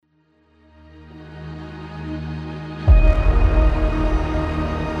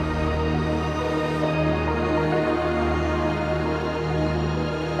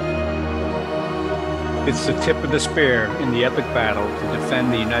It's the tip of the spear in the epic battle to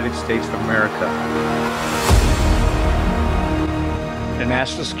defend the United States of America. The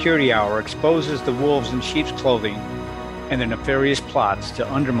National Security Hour exposes the wolves in sheep's clothing and their nefarious plots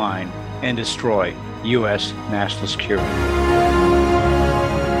to undermine and destroy U.S. national security.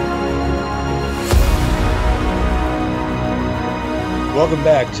 Welcome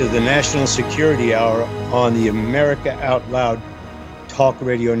back to the National Security Hour on the America Out Loud Talk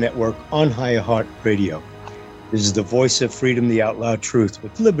Radio Network on iHeart Radio. This is the voice of freedom, the out loud truth,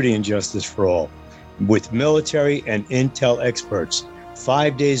 with liberty and justice for all, with military and intel experts,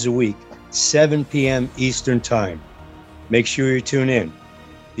 5 days a week, 7 p.m. Eastern Time. Make sure you tune in.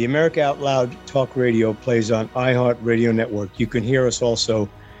 The America Out Loud Talk Radio plays on iHeart Radio Network. You can hear us also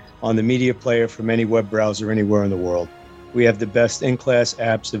on the media player from any web browser anywhere in the world. We have the best in-class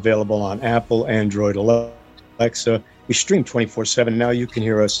apps available on Apple, Android, Alexa. We stream 24/7. Now you can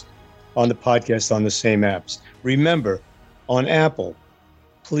hear us on the podcast on the same apps. Remember, on Apple,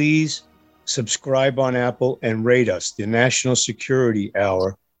 please subscribe on Apple and rate us, the National Security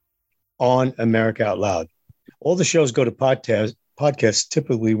Hour on America Out Loud. All the shows go to podcasts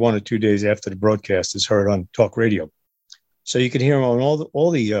typically 1 or 2 days after the broadcast is heard on talk radio. So you can hear them on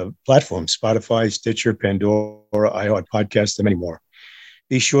all the platforms, Spotify, Stitcher, Pandora, iHeart Podcast, and many more.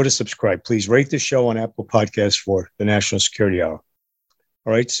 Be sure to subscribe. Please rate the show on Apple Podcasts for the National Security Hour.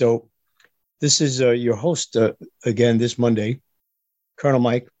 All right, so this is your host again this Monday, Colonel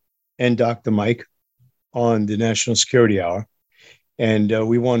Mike and Dr. Mike on the National Security Hour. And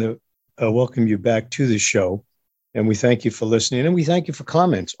we want to welcome you back to the show. And we thank you for listening. And we thank you for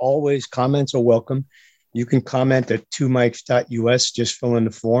comments. Always comments are welcome. You can comment at 2mics.us. Just fill in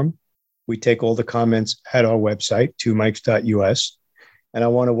the form. We take all the comments at our website, 2mics.us. And I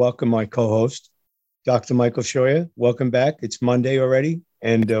want to welcome my co-host, Dr. Michael Scheuer. Welcome back. It's Monday already.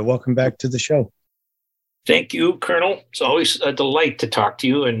 And welcome back to the show. Thank you, Colonel. It's always a delight to talk to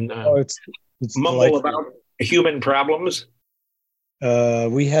you and it's mumble delightful about human problems.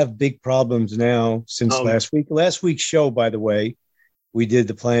 We have big problems now since last week. Last week's show, by the way, we did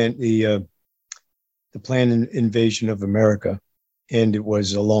the planned invasion of America, and it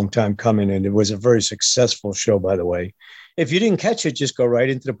was a long time coming, and it was a very successful show, by the way. If you didn't catch it, just go right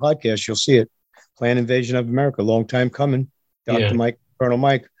into the podcast. You'll see it. Planned invasion of America, long time coming. Dr. Mike, Colonel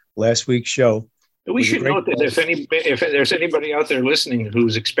Mike, last week's show. We should note that if there's anybody out there listening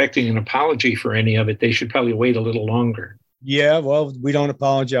who's expecting an apology for any of it, they should probably wait a little longer. Yeah, well, we don't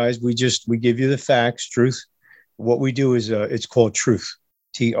apologize. We give you the facts, truth. What we do is it's called Truth,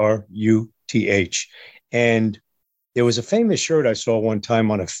 TRUTH. And there was a famous shirt I saw one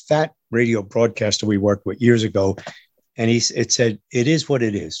time on a fat radio broadcaster we worked with years ago. And it said, "It is what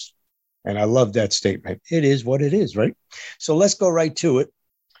it is." And I love that statement. It is what it is, right? So let's go right to it.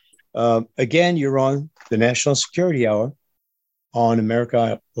 Again, you're on the National Security Hour on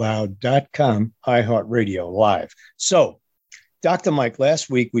AmericaOutLoud.com, iHeartRadio Live. So, Dr. Mike, last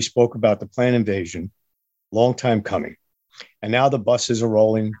week we spoke about the planned invasion, long time coming. And now the buses are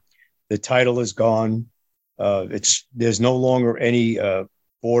rolling. The title is gone. There's no longer any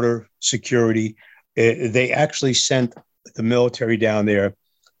border security. They actually sent the military down there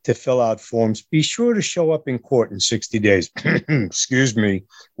to fill out forms. Be sure to show up in court in 60 days. Excuse me.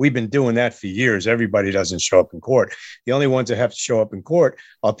 We've been doing that for years. Everybody doesn't show up in court. The only ones that have to show up in court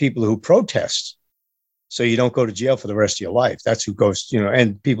are people who protest. So you don't go to jail for the rest of your life. That's who goes,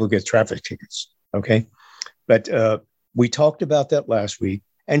 and people get traffic tickets. Okay. But we talked about that last week.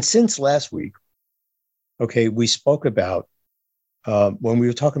 And since last week, okay, we spoke about when we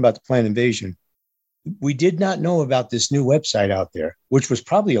were talking about the planned invasion, we did not know about this new website out there, which was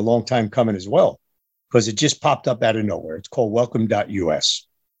probably a long time coming as well, because it just popped up out of nowhere. It's called welcome.us.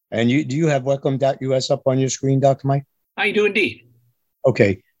 And do you have welcome.us up on your screen, Dr. Mike? I do indeed.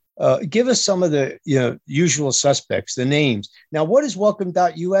 Okay. Give us some of the usual suspects, the names. Now, what is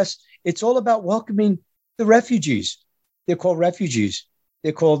welcome.us? It's all about welcoming the refugees. They're called refugees.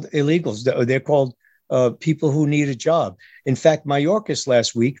 They're called illegals. They're called people who need a job. In fact, Mayorkas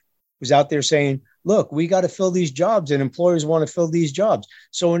last week was out there saying, look, we got to fill these jobs and employers want to fill these jobs.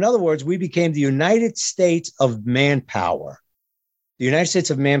 So in other words, we became the United States of manpower, the United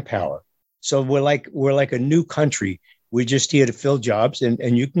States of manpower. So we're like a new country. We're just here to fill jobs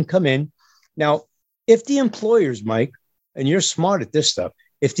and you can come in. Now, if the employers, Mike, and you're smart at this stuff,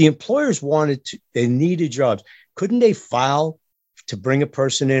 if the employers they needed jobs, couldn't they file to bring a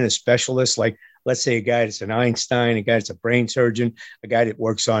person in, a specialist, like let's say a guy that's an Einstein, a guy that's a brain surgeon, a guy that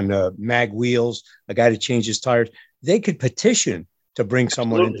works on mag wheels, a guy that changes tires. They could petition to bring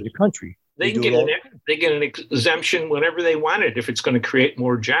someone into the country. They get an exemption whenever they want it if it's going to create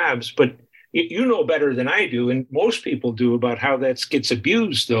more jobs. But You know better than I do, and most people do, about how that gets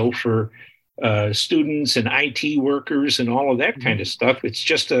abused, though, for students and IT workers and all of that kind of stuff. It's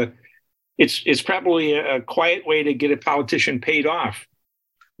just it's probably a quiet way to get a politician paid off.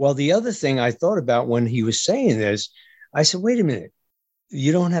 Well, the other thing I thought about when he was saying this, I said, wait a minute,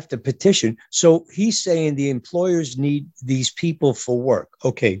 you don't have to petition. So he's saying the employers need these people for work.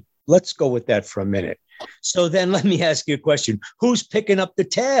 Okay, let's go with that for a minute. So then let me ask you a question. Who's picking up the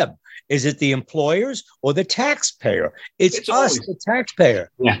tab? Is it the employers or the taxpayer? It's us, always the taxpayer.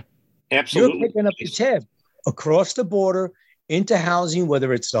 Yeah, absolutely. You're picking up the tab across the border into housing,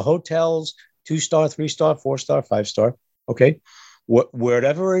 whether it's the hotels, 2-star, 3-star, 4-star, 5-star. Okay.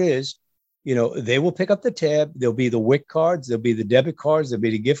 Wherever it is, they will pick up the tab. There'll be the WIC cards. There'll be the debit cards. There'll be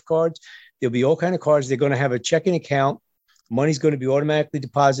the gift cards. There'll be all kinds of cards. They're going to have a checking account. Money's going to be automatically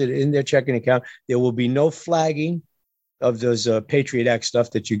deposited in their checking account. There will be no flagging of those Patriot Act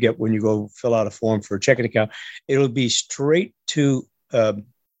stuff that you get when you go fill out a form for a checking account. It'll be straight to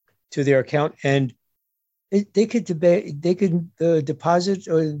their account, and they could deposit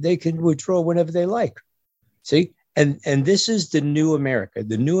or they can withdraw whenever they like. See, and this is the new America.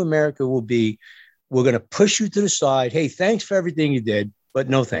 The new America will be, we're going to push you to the side. Hey, thanks for everything you did, but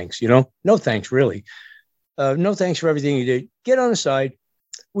no thanks. No thanks, really. No thanks for everything you did. Get on the side.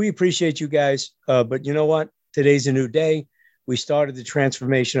 We appreciate you guys, but you know what? Today's a new day. We started the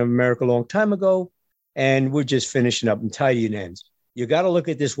transformation of America a long time ago, and we're just finishing up and tidying ends. You got to look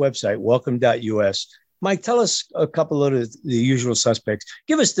at this website, welcome.us. Mike, tell us a couple of the usual suspects.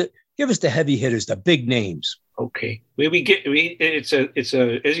 Give us the heavy hitters, the big names. Okay. It's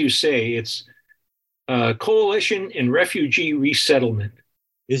as you say, it's a coalition in refugee resettlement.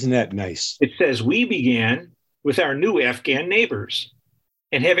 Isn't that nice? It says we began with our new Afghan neighbors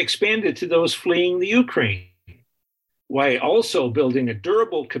and have expanded to those fleeing the Ukraine, while also building a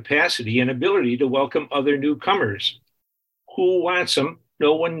durable capacity and ability to welcome other newcomers. Who wants them?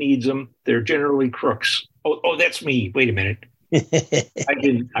 No one needs them. They're generally crooks. Oh, that's me. Wait a minute.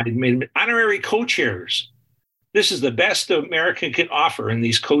 I made honorary co-chairs. This is the best America can offer in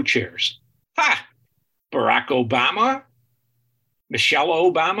these co-chairs. Ha! Barack Obama, Michelle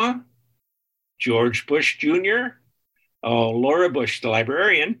Obama, George Bush Jr., Laura Bush, the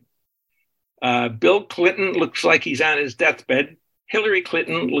librarian. Bill Clinton looks like he's on his deathbed. Hillary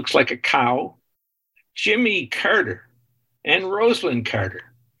Clinton looks like a cow. Jimmy Carter and Rosalynn Carter.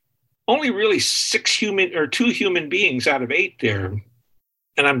 Only really 2 human beings out of 8 there.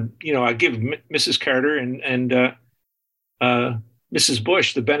 And I give Mrs. Carter and Mrs.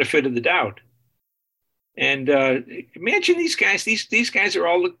 Bush the benefit of the doubt. And imagine these guys. These guys are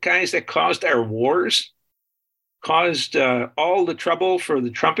all the guys that caused our wars, caused all the trouble for the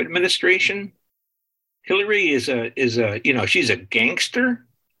Trump administration. Hillary is she's a gangster.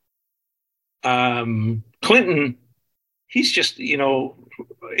 Clinton, he's just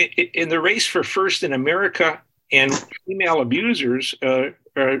in the race for first in America and female abusers for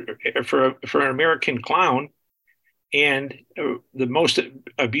an American clown. And the most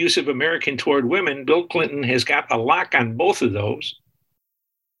abusive American toward women, Bill Clinton has got a lock on both of those.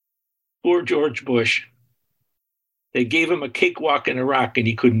 Poor George Bush. They gave him a cakewalk in Iraq and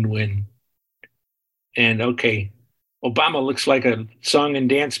he couldn't win. And okay, Obama looks like a song and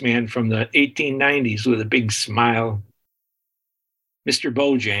dance man from the 1890s with a big smile. Mr.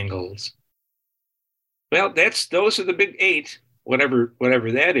 Bojangles. Well, those are the big 8, whatever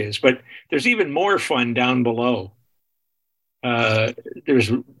that is. But there's even more fun down below.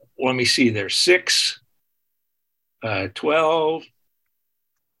 There's 6, 12,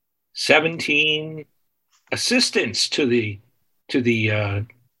 17 assistants to the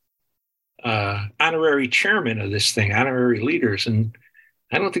honorary chairman of this thing, honorary leaders, and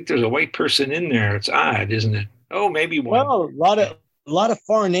I don't think there's a white person in there. It's odd, isn't it? Oh, maybe one. Well, a lot of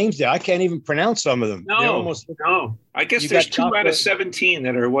foreign names there. I can't even pronounce some of them. No. I guess there's 2 out of 17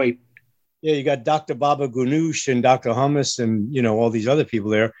 that are white. Yeah, you got Dr. Baba Ganoush and Dr. Hummus and, all these other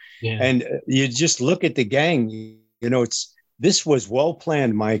people there. Yeah. And you just look at the gang, this was well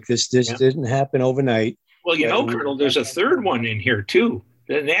planned, Mike. This didn't happen overnight. Well, Colonel, there's a third one in here too.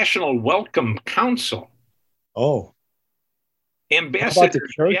 The National Welcome Council. Oh. Ambassador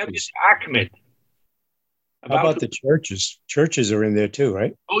Javid Ahmed. How about the churches? Churches are in there too,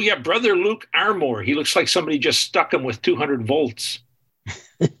 right? Oh, yeah. Brother Luke Armour. He looks like somebody just stuck him with 200 volts.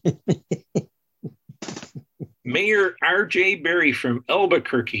 Mayor R.J. Berry from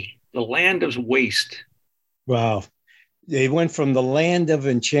Albuquerque, the land of waste. Wow. They went from the land of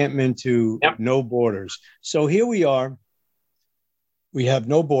enchantment to no borders. So here we are. We have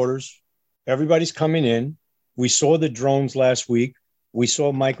no borders. Everybody's coming in. We saw the drones last week. We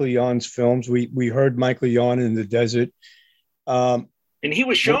saw Michael Yon's films. We heard Michael Yon in the desert. And he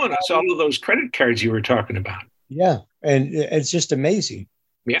was showing us all of those credit cards you were talking about. Yeah, and it's just amazing.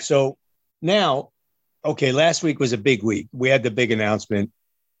 Yeah. So now, okay, last week was a big week. We had the big announcement.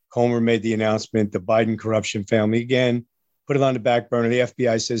 Comer made the announcement, the Biden corruption family, again, put it on the back burner. The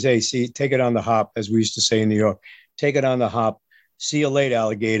FBI says, hey, see, take it on the hop, as we used to say in New York. Take it on the hop. See you later,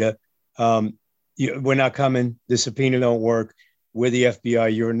 alligator. We're not coming. The subpoena don't work. We're the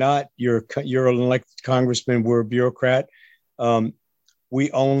FBI. You're not. You're an elected congressman. We're a bureaucrat.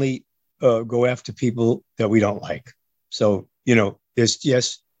 We only go after people that we don't like. So, there's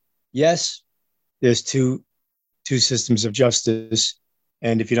there's two systems of justice.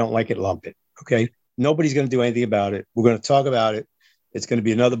 And if you don't like it, lump it. Okay. Nobody's going to do anything about it. We're going to talk about it. It's going to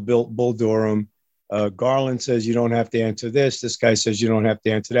be another Bull Durham. Garland says you don't have to answer this. This guy says you don't have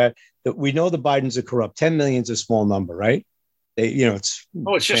to answer that. We know the Bidens are corrupt. 10 million is a small number, right? It's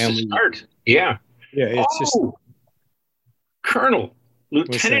just a start. Yeah. Yeah. It's just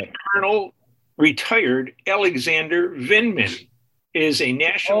Lieutenant Colonel retired Alexander Vindman is a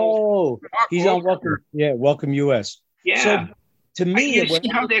national. Oh, he's on Welcome US. Yeah. So, to me, you see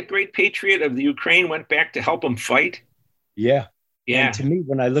how that great patriot of the Ukraine went back to help him fight? Yeah. Yeah. And to me,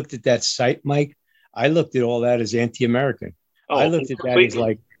 when I looked at that site, Mike, I looked at all that as anti-American. I looked at that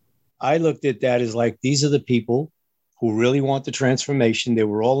as like, these are the people who really want the transformation. They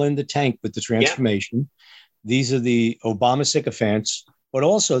were all in the tank with the transformation. Yeah. These are the Obama sycophants, but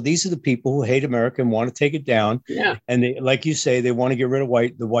also these are the people who hate America and want to take it down. Yeah. And they, like you say, they want to get rid of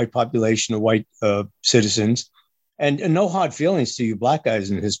the white population, the white citizens. And no hard feelings to you black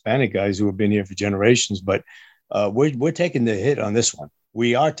guys and Hispanic guys who have been here for generations, but we're taking the hit on this one.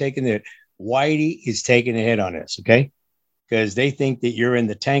 We are taking the hit. Whitey is taking a hit on this, okay? Because they think that you're in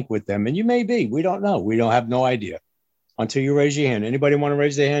the tank with them, and you may be. We don't know. We don't have no idea until you raise your hand. Anybody want to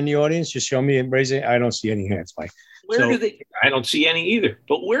raise their hand in the audience? Just show me and raise it. I don't see any hands, Mike. I don't see any either.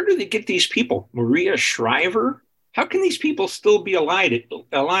 But where do they get these people? Maria Shriver? How can these people still be alive?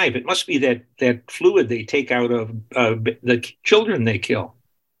 It must be that fluid they take out of the children they kill.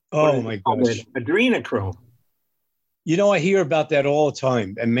 Oh, my gosh. Adrenochrome. I hear about that all the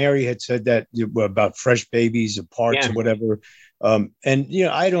time. And Mary had said that about fresh babies or parts or whatever. I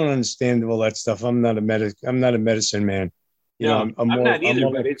don't understand all that stuff. I'm not a medicine man. I'm not either.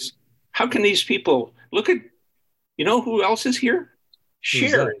 But it's how can these people look at? Who else is here?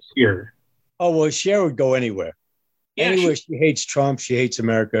 Cher is here. Oh well, Cher would go anywhere. Yeah, anywhere. She hates Trump. She hates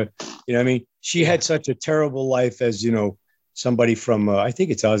America. She had such a terrible life as somebody from I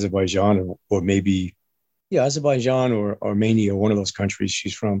think it's Azerbaijan or maybe. Yeah, Azerbaijan or Armenia, one of those countries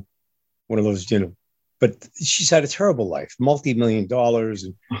she's from, one of those, but she's had a terrible life, multi-million dollars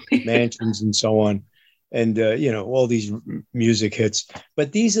and mansions and so on. And, all these music hits,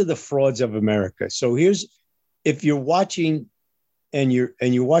 but these are the frauds of America. So if you're watching and you're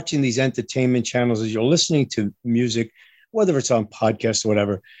watching these entertainment channels, as you're listening to music, whether it's on podcasts or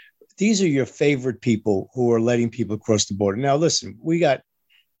whatever, these are your favorite people who are letting people cross the border. Now, listen, we got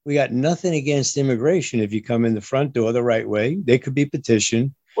nothing against immigration. If you come in the front door the right way, they could be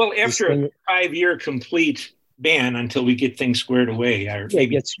petitioned. Well, after a 5-year complete ban until we get things squared away.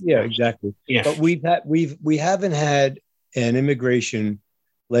 Exactly. Yeah. But we haven't had an immigration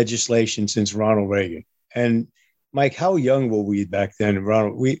legislation since Ronald Reagan. And Mike, how young were we back then?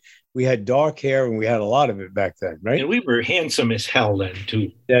 Ronald, we had dark hair and we had a lot of it back then, right? And we were handsome as hell then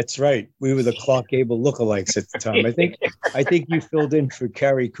too. That's right. We were the Clark Gable lookalikes at the time. I think you filled in for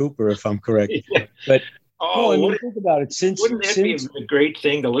Gary Cooper, if I'm correct. But think about it. Wouldn't that be a great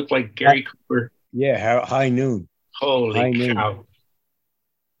thing to look like Gary Cooper? Yeah, high noon. Holy cow!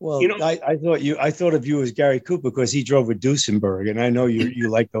 Well, I thought of you as Gary Cooper because he drove a Duesenberg, and I know you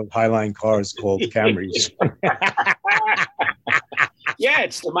like those Highline cars called Camrys. Yeah,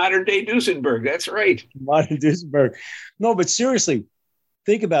 it's the modern day Duesenberg. That's right. Modern Duesenberg. No, but seriously,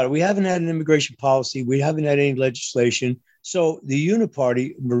 think about it. We haven't had an immigration policy. We haven't had any legislation. So the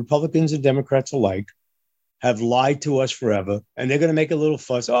Uniparty, Republicans and Democrats alike, have lied to us forever. And they're going to make a little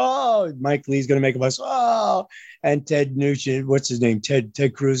fuss. Oh, Mike Lee's going to make a fuss. Oh, and Ted Nugent, what's his name?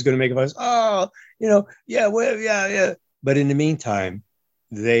 Ted Cruz is going to make a fuss. Oh, yeah. But in the meantime,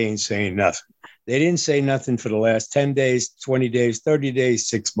 they ain't saying nothing. They didn't say nothing for the last 10 days, 20 days, 30 days,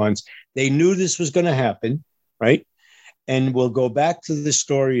 6 months. They knew this was going to happen, right? And we'll go back to the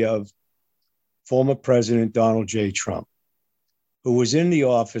story of former President Donald J. Trump, who was in the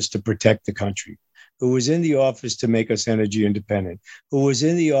office to protect the country, who was in the office to make us energy independent, who was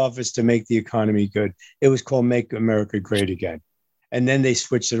in the office to make the economy good. It was called Make America Great Again. And then they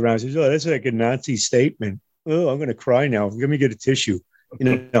switched it around and said, oh, that's like a Nazi statement. Oh, I'm going to cry now. Let me get a tissue.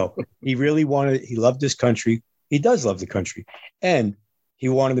 No, he loved his country. He does love the country. And he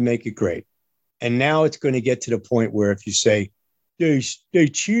wanted to make it great. And now it's going to get to the point where if you say, they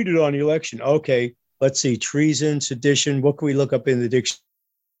cheated on the election. Okay, let's see, treason, sedition. What can we look up in the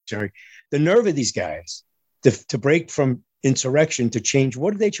dictionary? The nerve of these guys to break from insurrection to change.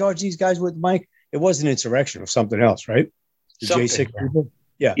 What did they charge these guys with, Mike? It wasn't insurrection, it was something else, right? The J6 people?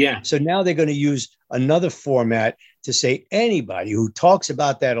 Yeah. So now they're going to use another format to say anybody who talks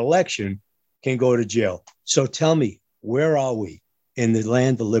about that election can go to jail. So tell me, where are we in the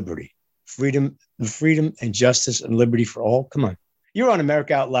land of liberty? Freedom and justice and liberty for all? Come on. You're on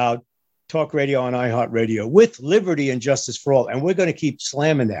America Out Loud, talk radio on iHeartRadio with liberty and justice for all. And we're going to keep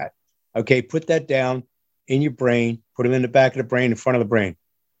slamming that. Okay, put that down in your brain, put them in the back of the brain, in front of the brain,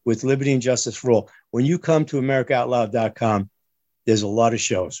 with liberty and justice for all. When you come to AmericaOutloud.com, there's a lot of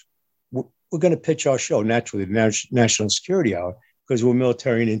shows. We're going to pitch our show, naturally, the National Security Hour, because we're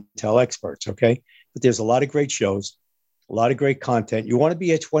military and intel experts, okay? But there's a lot of great shows, a lot of great content. You want to be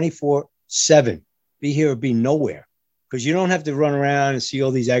here 24/7. Be here or be nowhere, because you don't have to run around and see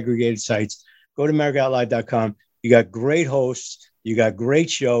all these aggregated sites. Go to AmericaOutloud.com. You got great hosts. You got great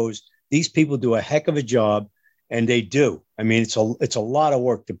shows. These people do a heck of a job, and they do. I mean, it's a lot of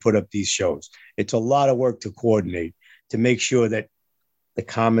work to put up these shows. It's a lot of work to coordinate, to make sure that the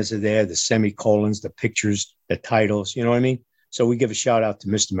commas are there, the semicolons, the pictures, the titles, you know what I mean? So we give a shout out to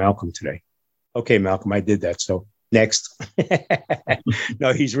Mr. Malcolm today. Okay, Malcolm, I did that. So next.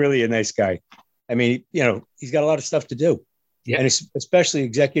 No, he's really a nice guy. I mean, he's got a lot of stuff to do. Yeah. And especially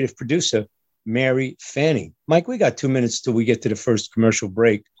executive producer, Mary Fanning. Mike, we got 2 minutes till we get to the first commercial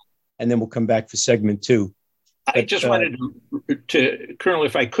break, and then we'll come back for segment 2. I just wanted to, Colonel,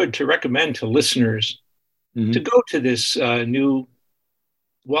 if I could, to recommend to listeners to go to this new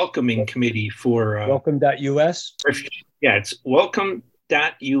welcoming committee for welcome.us. Yeah, it's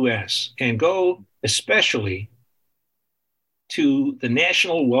welcome.us, and go especially to the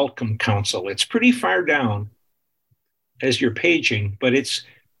National Welcome Council. It's pretty far down as you're paging, but it's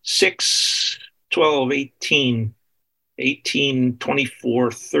 6, 12, 18,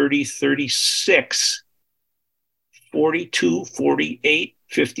 24, 30, 36, 42, 48,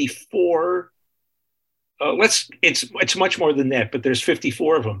 54. It's much more than that, but there's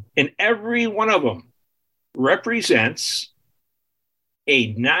 54 of them. And every one of them represents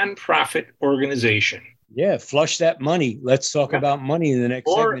a nonprofit organization. Yeah, flush that money. Let's talk about money in the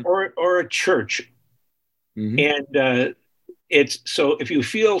next segment. Or a church. Mm-hmm. And it's so if you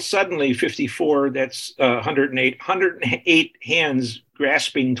feel suddenly 54, that's 108 hands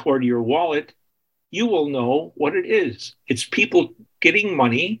grasping toward your wallet, you will know what it is. It's people getting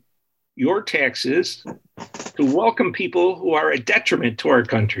money, your taxes, to welcome people who are a detriment to our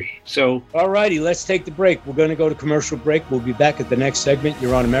country. So, all righty, let's take the break. We're going to go to commercial break. We'll be back at the next segment.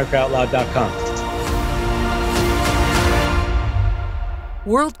 You're on AmericaOutloud.com.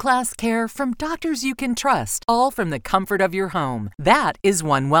 World-class care from doctors you can trust, all from the comfort of your home. That is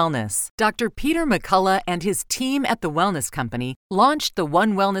One Wellness. Dr. Peter McCullough and his team at The Wellness Company launched the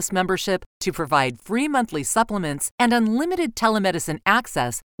One Wellness membership to provide free monthly supplements and unlimited telemedicine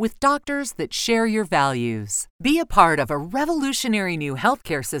access with doctors that share your values. Be a part of a revolutionary new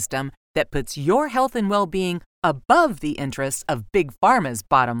healthcare system that puts your health and well-being above the interests of Big Pharma's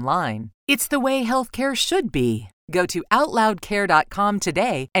bottom line. It's the way healthcare should be. Go to OutLoudCare.com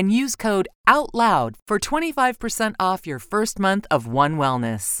today and use code OUTLOUD for 25% off your first month of One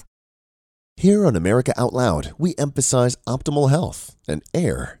Wellness. Here on America Out Loud, we emphasize optimal health, and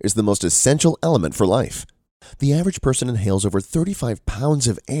air is the most essential element for life. The average person inhales over 35 pounds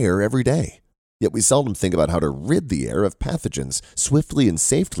of air every day, yet we seldom think about how to rid the air of pathogens swiftly and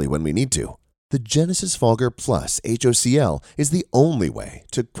safely when we need to. The Genesis Fogger Plus HOCl is the only way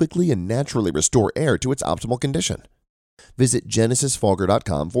to quickly and naturally restore air to its optimal condition. Visit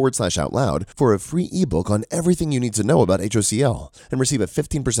genesisfogger.com/outloud for a free ebook on everything you need to know about HOCl and receive a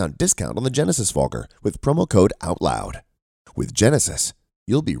 15% discount on the Genesis Fogger with promo code OUTLOUD. With Genesis,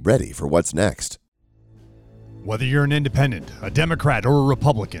 you'll be ready for what's next. Whether you're an independent, a Democrat, or a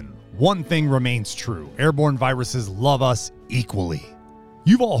Republican, one thing remains true. Airborne viruses love us equally.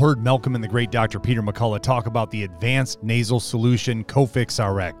 You've all heard Malcolm and the great Dr. Peter McCullough talk about the advanced nasal solution Cofix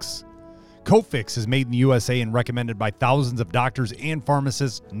RX. Cofix is made in the USA and recommended by thousands of doctors and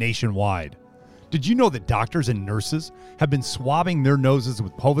pharmacists nationwide. Did you know that doctors and nurses have been swabbing their noses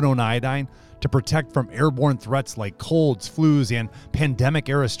with povidone iodine to protect from airborne threats like colds, flus, and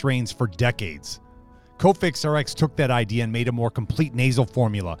pandemic-era strains for decades? Cofix RX took that idea and made a more complete nasal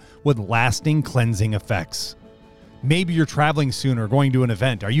formula with lasting cleansing effects. Maybe you're traveling soon or going to an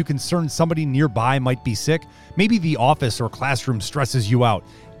event. Are you concerned somebody nearby might be sick? Maybe the office or classroom stresses you out.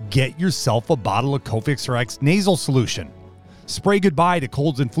 Get yourself a bottle of Cofix RX nasal solution. Spray goodbye to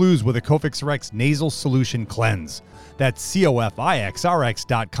colds and flus with a Cofix RX nasal solution cleanse. That's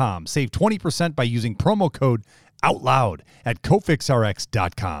COFIXRX.com. Save 20% by using promo code OUTLOUD at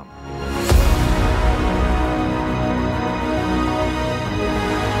CofixRX.com.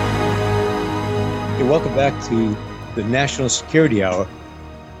 Hey, welcome back to the National Security Hour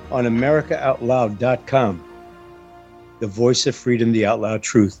on AmericaOutloud.com. The voice of freedom, the out loud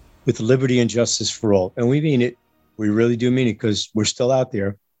truth, with liberty and justice for all. And we mean it. We really do mean it, because we're still out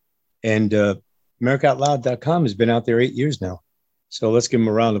there. And AmericaOutloud.com has been out there 8 years now. So let's give them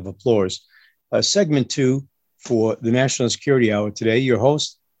a round of applause. Segment 2 for the National Security Hour today. Your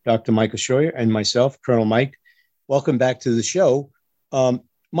host, Dr. Michael Scheuer, and myself, Colonel Mike. Welcome back to the show.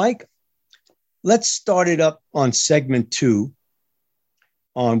 Mike, let's start it up on segment 2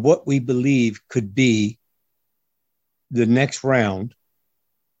 on what we believe could be the next round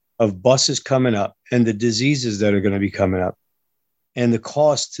of buses coming up and the diseases that are going to be coming up and the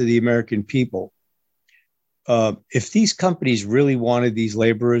cost to the American people. If these companies really wanted these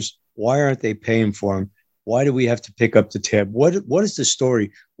laborers, why aren't they paying for them? Why do we have to pick up the tab? What is the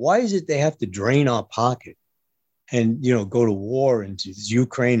story? Why is it they have to drain our pocket and, go to war into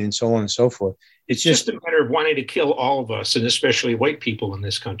Ukraine and so on and so forth? It's just a matter of wanting to kill all of us, and especially white people in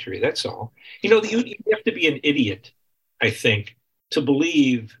this country. That's all. You have to be an idiot, I think, to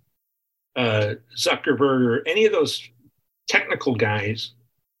believe Zuckerberg or any of those technical guys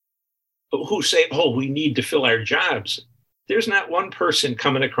who say, we need to fill our jobs. There's not one person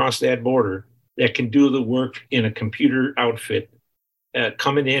coming across that border that can do the work in a computer outfit,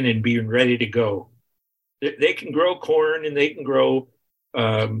 coming in and being ready to go. They can grow corn and they can grow,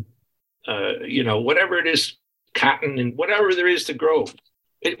 whatever it is, cotton and whatever there is to grow,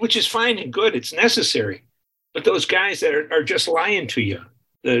 which is fine and good. It's necessary. But those guys that are just lying to you,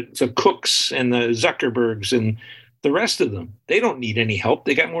 the Cooks and the Zuckerbergs and the rest of them, they don't need any help.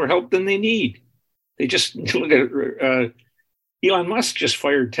 They got more help than they need. They just look at Elon Musk just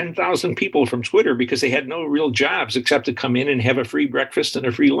fired 10,000 people from Twitter because they had no real jobs except to come in and have a free breakfast and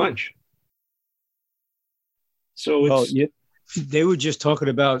a free lunch. So they were just talking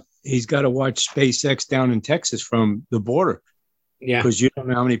about he's got to watch SpaceX down in Texas from the border. Yeah, because you don't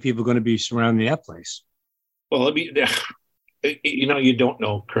know how many people are going to be surrounding that place. Well, you don't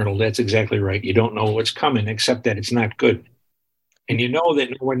know, Colonel. That's exactly right. You don't know what's coming, except that it's not good. And you know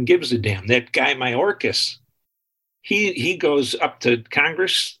that no one gives a damn. That guy, Mayorkas, he goes up to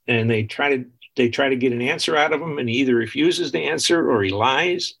Congress and they try to get an answer out of him, and he either refuses the answer or he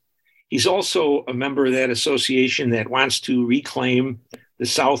lies. He's also a member of that association that wants to reclaim the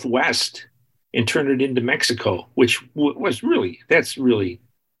Southwest and turn it into Mexico, which that's really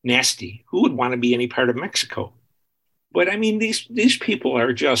nasty. Who would want to be any part of Mexico? But I mean, these people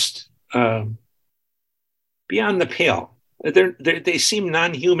are just beyond the pale. They seem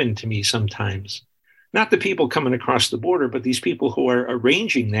non-human to me sometimes. Not the people coming across the border, but these people who are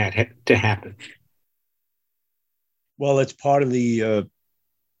arranging that to happen. Well, it's part of the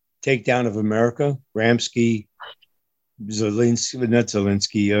takedown of America. Ramsky, Zelensky, not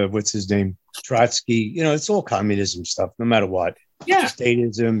Zelensky, what's his name? Trotsky. It's all communism stuff, no matter what. Yeah.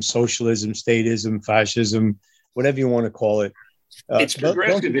 Statism, socialism, statism, fascism, whatever you want to call it. It's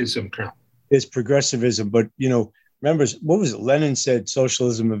progressivism, Colonel. It's progressivism. But, remember, what was it? Lenin said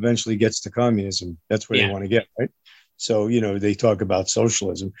socialism eventually gets to communism. That's where they want to get, right? So, they talk about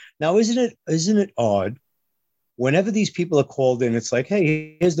socialism. Now, isn't it odd? Whenever these people are called in, it's like,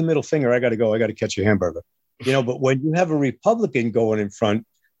 hey, here's the middle finger. I got to go. I got to catch a hamburger. But when you have a Republican going in front,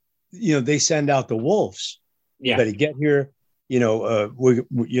 they send out the wolves. Yeah. You better get here. You're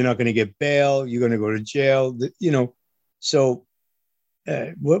not going to get bail. You're going to go to jail. So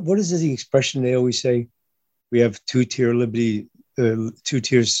what is the expression they always say? We have two-tier liberty,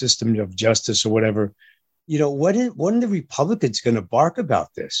 two-tier system of justice or whatever. When are the Republicans going to bark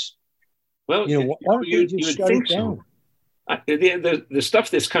about this? Well, why don't they just shut it down? The stuff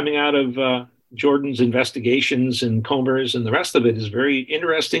that's coming out of Jordan's investigations and Comer's and the rest of it is very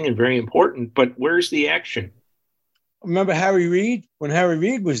interesting and very important. But where's the action? Remember Harry Reid? When Harry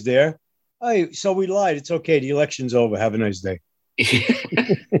Reid was there, so we lied. It's okay. The election's over. Have a nice day.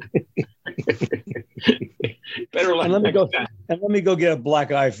 Better luck. And let me go get a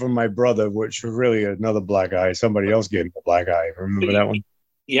black eye from my brother, which was really another black eye. Somebody else gave him a black eye. Remember that one?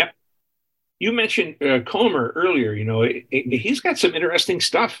 Yep. You mentioned Comer earlier. He's got some interesting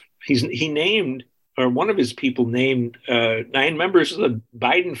stuff. He named or one of his people named 9 members of the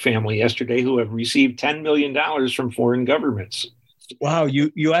Biden family yesterday who have received $10 million from foreign governments. Wow,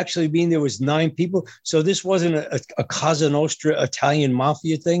 you actually mean there was 9 people? So this wasn't a Cosa Nostra Italian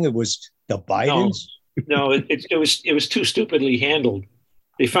mafia thing? It was the Bidens? No, it was too stupidly handled.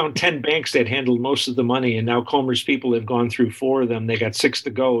 They found 10 banks that handled most of the money, and now Comer's people have gone through 4 of them. They got 6 to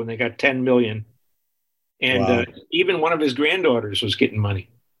go, and they got 10 million. And Wow. Even one of his granddaughters was getting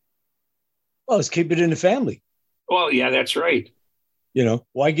money. Well, let's keep it in the family. Well, yeah, that's right. You know,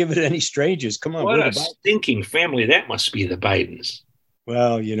 why give it to any strangers? Come on. What a stinking family that must be, the Bidens.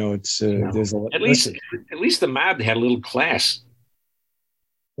 Well, you know, it's there's a lot. At least the mob had a little class.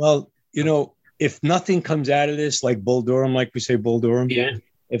 Well, you know, if nothing comes out of this, like Bull Durham, like we say, Bull Durham. Yeah.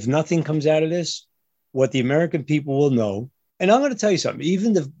 If nothing comes out of this, what the American people will know, and I'm going to tell you something,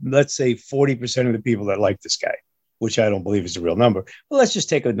 even let's say 40% of the people that like this guy, which I don't believe is a real number, but let's just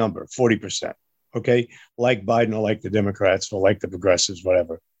take a number, 40%, okay? Like Biden or like the Democrats or like the progressives,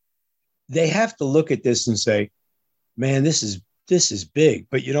 whatever. They have to look at this and say, man, this is big.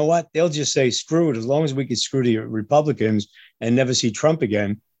 But you know what? They'll just say, screw it. As long as we can screw the Republicans and never see Trump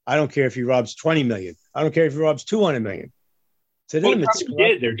again, I don't care if he robs 20 million. I don't care if he robs 200 million. To them, it's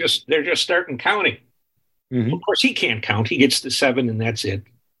did. They're just starting counting. Mm-hmm. Of course, he can't count. He gets to 7, and that's it.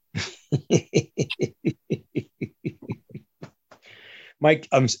 Mike,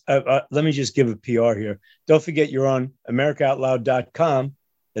 let me just give a PR here. Don't forget, you're on AmericaOutloud.com,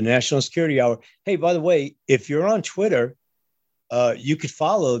 the National Security Hour. Hey, by the way, if you're on Twitter, you could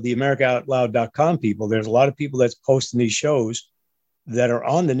follow the AmericaOutloud.com people. There's a lot of people that's posting these shows that are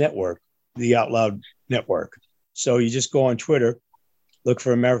on the network, the Out Loud network. So you just go on Twitter, look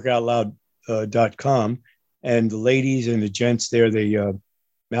for AmericaOutloud.com, and the ladies and the gents there,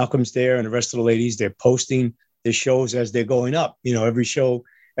 Malcolm's there, and the rest of the ladies, they're posting the shows as they're going up. You know, every show,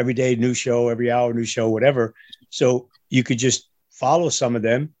 every day, new show, every hour, new show, whatever. So you could just follow some of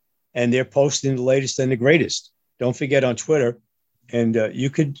them, and they're posting the latest and the greatest. Don't forget on Twitter, and you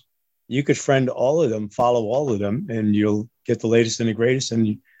could friend all of them, follow all of them, and you'll get the latest and the greatest,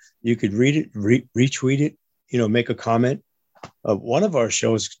 and you could read it, retweet it, you know, make a comment. One of our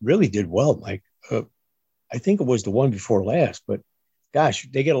shows really did well, Mike. I think it was the one before last, but gosh,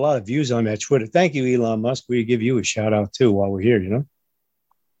 they get a lot of views on that Twitter. Thank you, Elon Musk. We give you a shout out too while we're here, you know.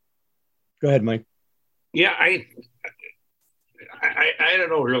 Go ahead, Mike. Yeah, I don't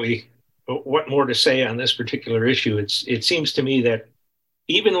know really what more to say on this particular issue. It seems to me that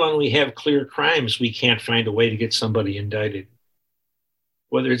even when we have clear crimes, we can't find a way to get somebody indicted.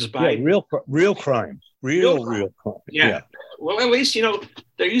 Whether it's by real crime. Real crime. Yeah. Well, at least, you know,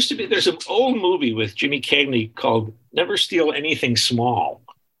 there's an old movie with Jimmy Cagney called Never Steal Anything Small.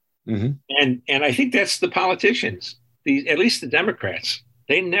 Mm-hmm. And I think that's the politicians, at least the Democrats.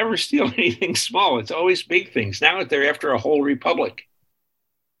 They never steal anything small. It's always big things. Now they're after a whole republic.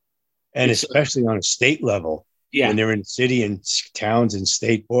 And especially on a state level. Yeah. When they're in city and towns and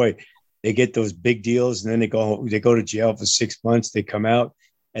state, boy, they get those big deals, and then they go to jail for 6 months. They come out.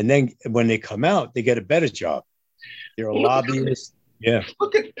 And then when they come out, they get a better job. They're a lobbyist. Yeah.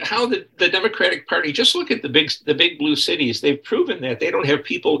 Look at how the Democratic Party, just look at the big blue cities. They've proven that they don't have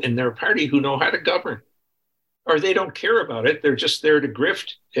people in their party who know how to govern, or they don't care about it. They're just there to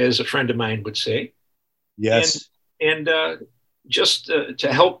grift, as a friend of mine would say. Yes. And just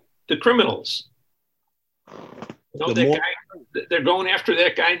to help the criminals. You know, they're going after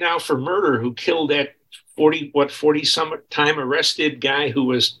that guy now for murder who killed that 40 some time arrested guy who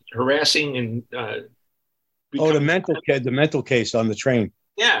was harassing and the mental case on the train.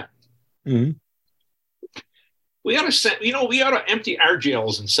 Yeah. Mm-hmm. We ought to empty our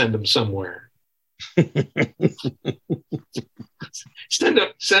jails and send them somewhere. Send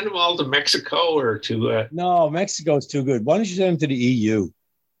them all to Mexico or to no, Mexico's too good. Why don't you send them to the EU?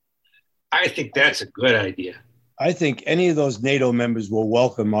 I think that's a good idea. I think any of those NATO members will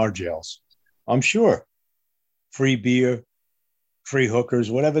welcome our jails. I'm sure. Free beer, free hookers,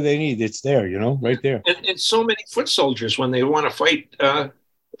 whatever they need, it's there, you know, right there. And so many foot soldiers when they want to fight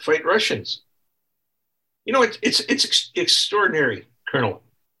Russians. You know, it's extraordinary, Colonel.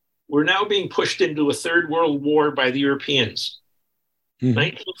 We're now being pushed into a third world war by the Europeans. Mm-hmm.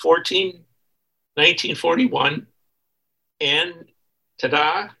 1914, 1941, and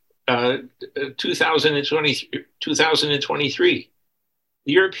ta-da, 2023.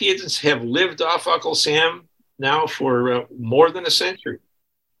 The Europeans have lived off Uncle Sam now for more than a century.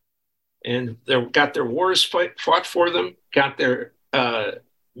 And they've got their wars fought for them, got their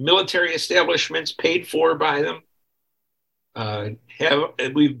military establishments paid for by them.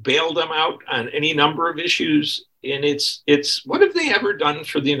 We've bailed them out on any number of issues. And it's what have they ever done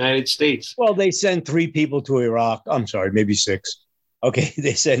for the United States? Well, they sent 3 people to Iraq. I'm sorry, maybe 6. Okay,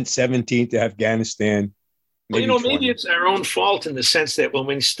 they sent 17 to Afghanistan. Maybe, Maybe maybe it's our own fault in the sense that when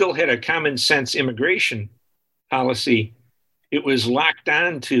we still had a common sense immigration policy, it was locked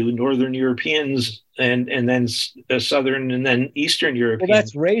on to Northern Europeans and then Southern and then Eastern Europeans. Well,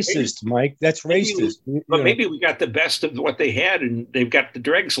 that's racist, Mike. That's racist. But maybe we got the best of what they had, and they've got the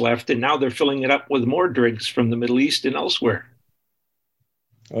dregs left, and now they're filling it up with more dregs from the Middle East and elsewhere.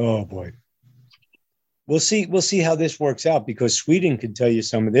 Oh boy, we'll see. We'll see how this works out, because Sweden can tell you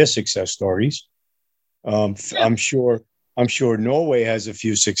some of their success stories. I'm sure Norway has a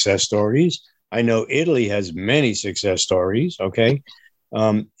few success stories. I know Italy has many success stories. Okay.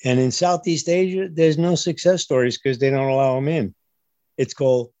 And in Southeast Asia, there's no success stories because they don't allow them in. It's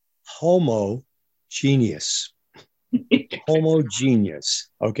called homogeneous. Homogeneous.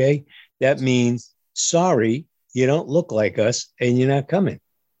 Okay. That means, sorry, you don't look like us and you're not coming.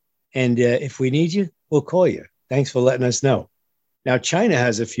 And if we need you, we'll call you. Thanks for letting us know. Now, China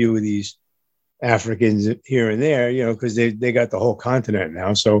has a few of these Africans here and there, because they got the whole continent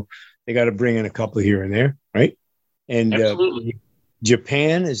now. So they got to bring in a couple here and there, right? And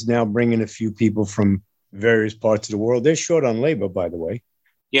Japan is now bringing a few people from various parts of the world. They're short on labor, by the way.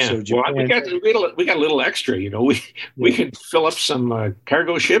 Yeah, so Japan, we got a little extra. We could fill up some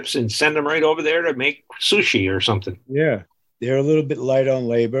cargo ships and send them right over there to make sushi or something. Yeah, they're a little bit light on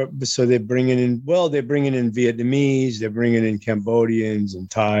labor, so they're bringing in Vietnamese, they're bringing in Cambodians and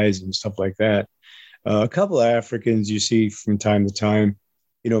Thais and stuff like that. A couple of Africans you see from time to time.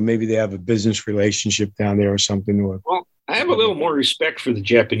 Maybe they have a business relationship down there or something. Well, I have a little more respect for the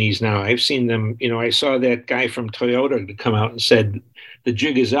Japanese now. I've seen them, I saw that guy from Toyota to come out and said, the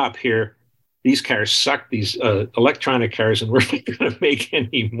jig is up here. These cars suck, these electronic cars, and we're not going to make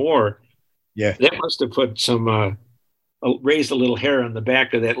any more. Yeah. That must have put some, raised a little hair on the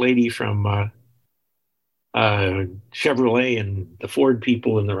back of that lady from Chevrolet and the Ford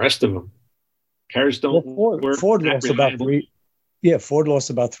people and the rest of them. Cars don't work. Ford lost about $3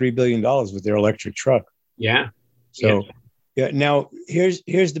 billion with their electric truck. Yeah. So, yeah. Now here's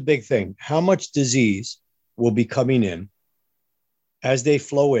the big thing: how much disease will be coming in as they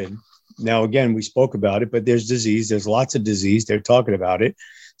flow in? Now, again, we spoke about it, but there's disease. There's lots of disease. They're talking about it.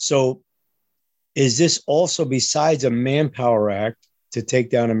 So, is this also, besides a manpower act to take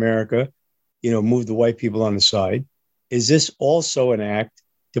down America, move the white people on the side? Is this also an act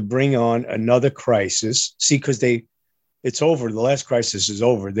to bring on another crisis? See, because it's over. The last crisis is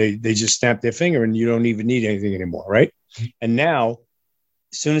over. They just snap their finger and you don't even need anything anymore, right? And now,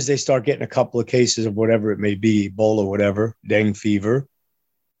 as soon as they start getting a couple of cases of whatever it may be, Ebola, whatever, dengue fever,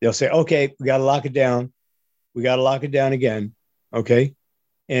 they'll say, okay, we got to lock it down. We got to lock it down again. Okay.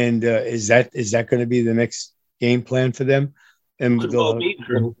 And is that going to be the next game plan for them? And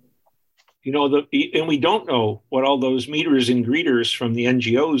and we don't know what all those meters and greeters from the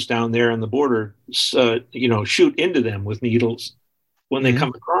NGOs down there on the border, shoot into them with needles when they come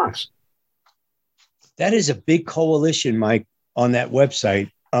across. That is a big coalition, Mike, on that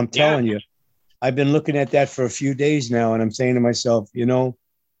website. I'm telling you, I've been looking at that for a few days now, and I'm saying to myself,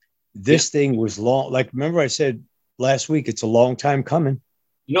 this thing was long. Like, remember I said last week, it's a long time coming.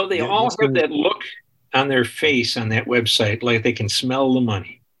 They all have that look on their face on that website, like they can smell the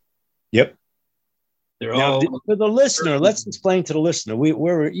money. Yep. They're now, all for the listener, let's explain to the listener.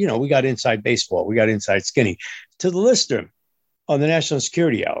 We got inside baseball. We got inside skinny. To the listener on the National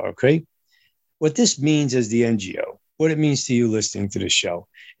Security Hour, okay? What this means as the NGO, what it means to you listening to the show,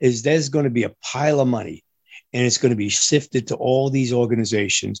 is there's going to be a pile of money, and it's going to be sifted to all these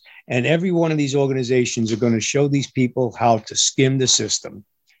organizations. And every one of these organizations are going to show these people how to skim the system,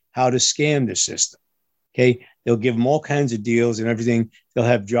 how to scam the system. Okay. They'll give them all kinds of deals and everything. They'll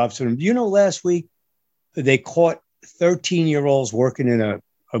have jobs for them. Last week they caught 13-year-olds working in a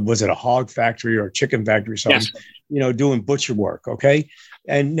hog factory or a chicken factory or something, yes, doing butcher work. Okay.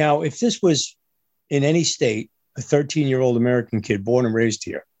 And now if this was in any state, a 13-year-old American kid born and raised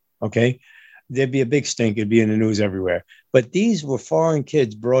here, okay, there'd be a big stink. It'd be in the news everywhere. But these were foreign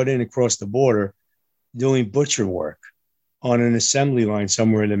kids brought in across the border doing butcher work on an assembly line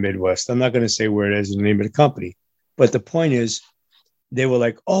somewhere in the Midwest. I'm not going to say where it is, the name of the company. But the point is, they were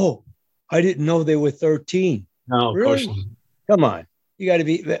like, oh, I didn't know they were 13. No, really? Of course not. Come on. You got to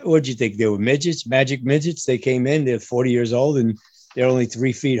be, what'd you think? They were midgets, magic midgets. They came in, they're 40 years old and they're only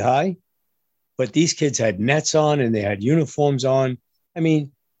 3 feet high. But these kids had nets on and they had uniforms on. I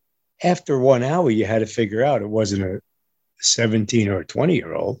mean, after 1 hour, you had to figure out it wasn't a 17 or a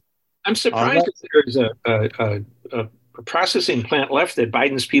 20-year-old. I'm surprised that there's a processing plant left that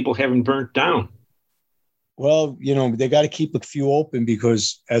Biden's people haven't burnt down. Well, they got to keep a few open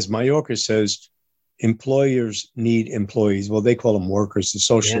because, as Mallorca says, employers need employees. Well, they call them workers. The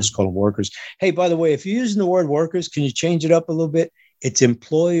socialists call them workers. Hey, by the way, if you're using the word workers, can you change it up a little bit? It's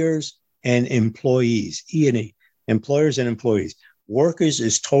employers and employees, E&E, employers and employees. Workers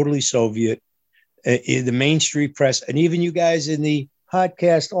is totally Soviet. The Main Street press, and even you guys in the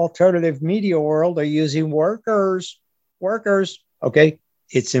podcast alternative media world are using workers. Okay.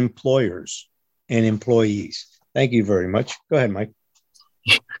 It's employers and employees. Thank you very much. Go ahead, Mike.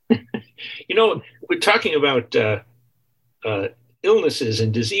 We're talking about illnesses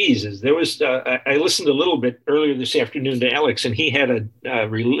and diseases. There was, I listened a little bit earlier this afternoon to Alex, and he had a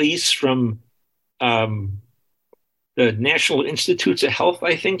release from the National Institutes of Health,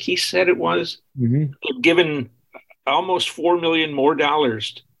 I think he said it was, given almost $4 million more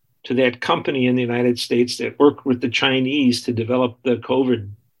to that company in the United States that worked with the Chinese to develop the COVID.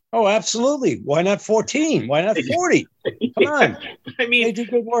 Oh, absolutely. Why not 14? Why not 40? Come on. I mean, they do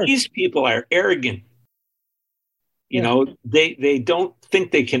good work. These people are arrogant. They don't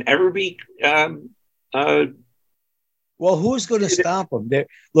think they can ever be. Well, who's going to stop them?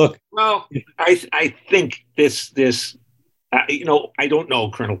 Look. Well, I think this. I don't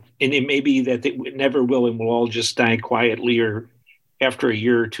know, Colonel, and it may be that they never will, and we'll all just die quietly or after a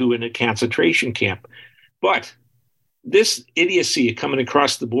year or two in a concentration camp. But this idiocy coming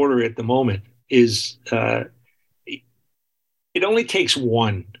across the border at the moment is, it only takes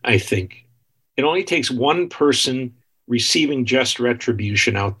one, I think. It only takes one person receiving just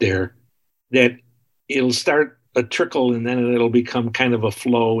retribution out there that it'll start a trickle, and then it'll become kind of a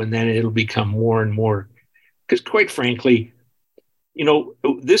flow, and then it'll become more and more. Because quite frankly,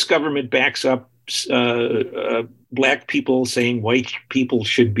 this government backs up black people saying white people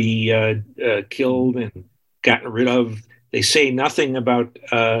should be killed and gotten rid of. They say nothing about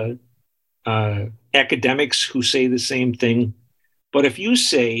academics who say the same thing. But if you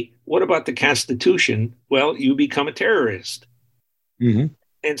say, what about the Constitution? Well, you become a terrorist. Mm-hmm.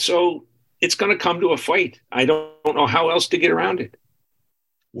 And so it's going to come to a fight. I don't know how else to get around it.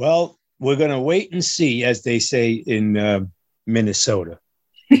 Well, we're going to wait and see, as they say in Minnesota.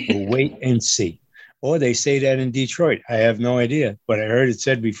 We'll wait and see. Or they say that in Detroit. I have no idea, but I heard it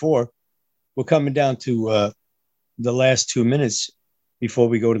said before. We're coming down to the last 2 minutes before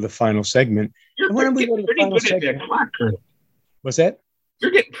we go to the final segment. You're getting pretty good at that clock, Colonel. What's that?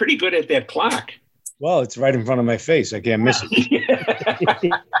 You're getting pretty good at that clock. Well, it's right in front of my face. I can't miss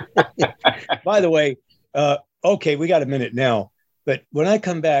it. By the way, okay, we got a minute now. But when I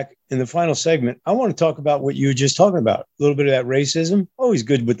come back in the final segment, I want to talk about what you were just talking about. A little bit of that racism. Always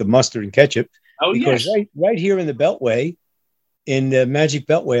good with the mustard and ketchup. Oh, because yes. right here in the Beltway, in the Magic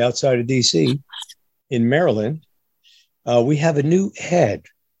Beltway outside of D.C., in Maryland, we have a new ad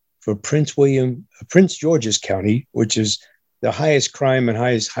for Prince George's County, which is the highest crime and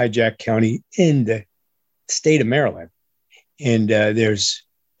highest hijack county in the state of Maryland. And there's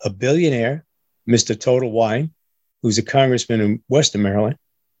a billionaire, Mr. Total Wine, who's a congressman in Western Maryland,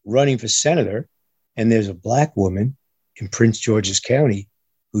 running for senator. And there's a black woman in Prince George's County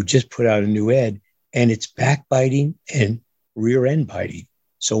who just put out a new ad, and it's backbiting and rear end biting.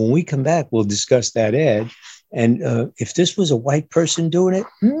 So when we come back, we'll discuss that ad. And if this was a white person doing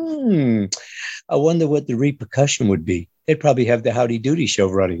it, I wonder what the repercussion would be. They'd probably have the Howdy Doody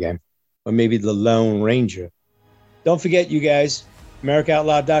show run again, or maybe the Lone Ranger. Don't forget, you guys,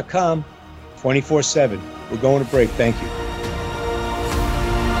 AmericaOutloud.com, 24/7. We're going to break. Thank you.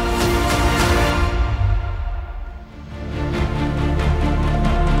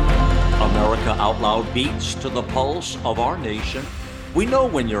 America Out Loud beats to the pulse of our nation. We know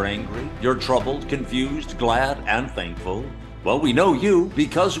when you're angry, you're troubled, confused, glad, and thankful. Well, we know you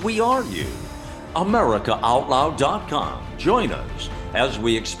because we are you. AmericaOutloud.com. Join us as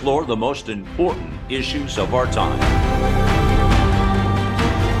we explore the most important issues of our time.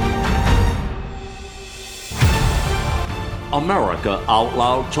 America Out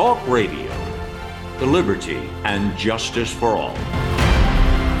Loud Talk Radio. Liberty and justice for all.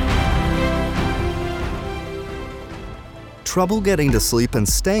 Trouble getting to sleep and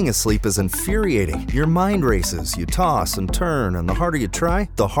staying asleep is infuriating. Your mind races, you toss and turn, and the harder you try,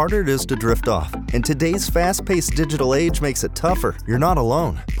 the harder it is to drift off. And today's fast-paced digital age makes it tougher. You're not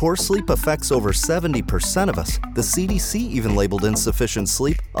alone. Poor sleep affects over 70% of us. The CDC even labeled insufficient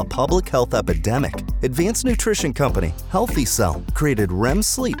sleep a public health epidemic. Advanced nutrition company Healthy Cell created REM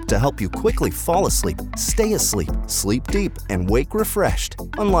sleep to help you quickly fall asleep, stay asleep, sleep deep, and wake refreshed.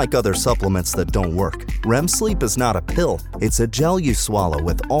 Unlike other supplements that don't work, REM sleep is not a pill. It's a gel you swallow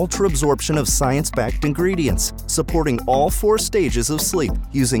with ultra absorption of science-backed ingredients, supporting all 4 stages of sleep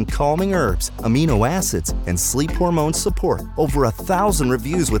using calming herbs, amino acids, and sleep hormone support. Over 1,000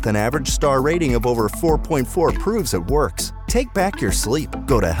 reviews with an average star rating of over 4.4 proves it works. Take back your sleep.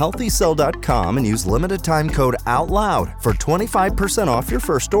 Go to healthycell.com and use limited time code OUTLOUD for 25% off your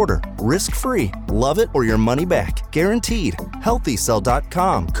first order. Risk-free. Love it or your money back. Guaranteed.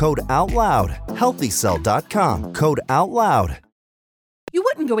 Healthycell.com code OUTLOUD. Healthycell.com code OUTLOUD. You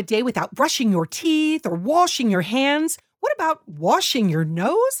wouldn't go a day without brushing your teeth or washing your hands. What about washing your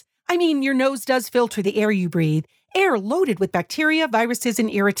nose? I mean, your nose does filter the air you breathe, air loaded with bacteria, viruses, and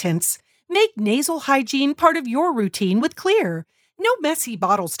irritants. Make nasal hygiene part of your routine with Xlear. No messy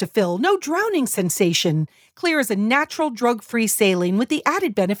bottles to fill, no drowning sensation. Xlear is a natural drug-free saline with the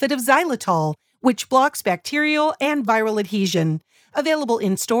added benefit of xylitol, which blocks bacterial and viral adhesion. Available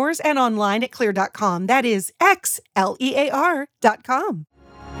in stores and online at Xlear.com. That is Xlear.com.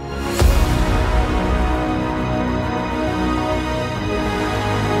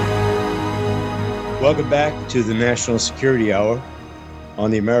 Welcome back to the National Security Hour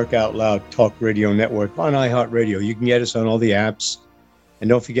on the America Out Loud Talk Radio Network on iHeartRadio. You can get us on all the apps. And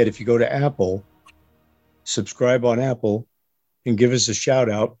don't forget, if you go to Apple, subscribe on Apple and give us a shout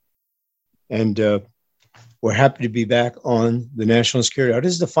out. And we're happy to be back on the National Security Hour.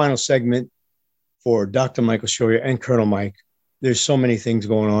 This is the final segment for Dr. Michael Scheuer and Colonel Mike. There's so many things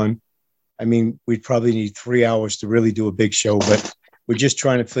going on. I mean, we'd probably need 3 hours to really do a big show, but we're just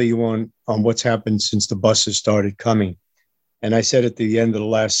trying to fill you on what's happened since the buses started coming. And I said at the end of the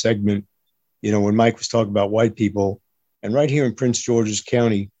last segment, you know, when Mike was talking about white people, and right here in Prince George's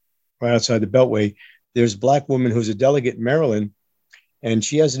County, right outside the Beltway, there's a black woman who's a delegate in Maryland, and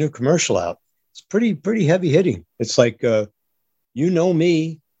she has a new commercial out. It's pretty heavy hitting. It's like, you know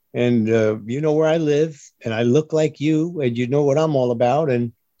me, and you know where I live, and I look like you, and you know what I'm all about.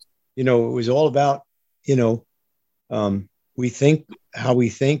 And, you know, it was all about, you know, we think, how we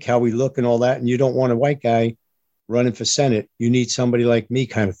look and all that. And you don't want a white guy running for Senate. You need somebody like me,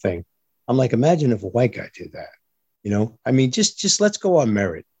 kind of thing. I'm like, imagine if a white guy did that, you know? I mean, just let's go on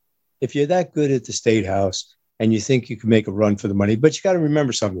merit. If you're that good at the State House and you think you can make a run for the money, but you got to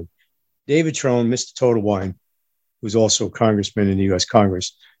remember something. David Trone, Mr. Total Wine, who's also a congressman in the U.S.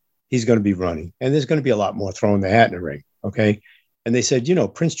 Congress, he's going to be running. And there's going to be a lot more throwing the hat in the ring, okay? And they said, you know,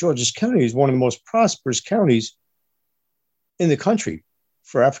 Prince George's County is one of the most prosperous counties in the country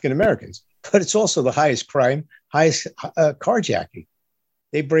for African Americans, but it's also the highest crime, highest carjacking.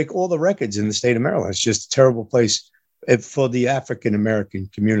 They break all the records in the state of Maryland. It's just a terrible place for the African American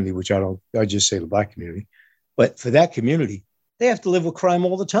community, which I just say the black community. But for that community, they have to live with crime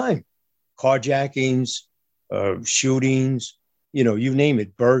all the time. Carjackings, shootings, you know, you name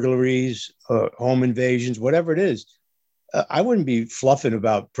it, burglaries, home invasions, whatever it is. I wouldn't be fluffing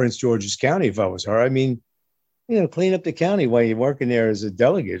about Prince George's County if I was her. I mean, you know, clean up the county while you're working there as a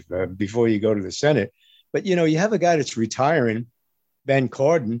delegate before you go to the Senate. But, you know, you have a guy that's retiring, Ben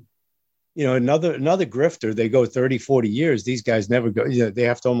Cardin, you know, another grifter. They go 30, 40 years. These guys never go, you know, they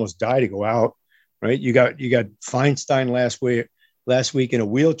have to almost die to go out, right? You got Feinstein last week in a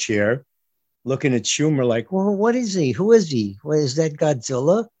wheelchair looking at Schumer like, well, what is he? Who is he? What is that,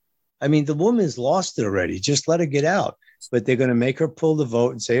 Godzilla? I mean, the woman's lost it already. Just let her get out. But they're going to make her pull the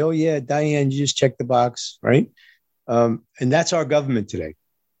vote and say, oh, yeah, Diane, you just check the box, right? And that's our government today.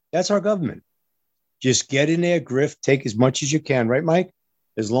 That's our government. Just get in there, grift, take as much as you can, right, Mike?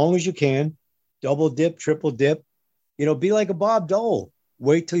 As long as you can, double dip, triple dip, you know, be like a Bob Dole.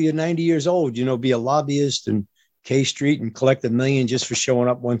 Wait till you're 90 years old, you know, be a lobbyist in K Street and collect $1 million just for showing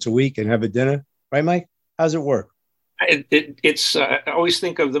up once a week and have a dinner. Right, Mike? How's it work? It's I always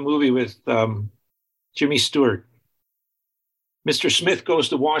think of the movie with Jimmy Stewart. Mr. Smith Goes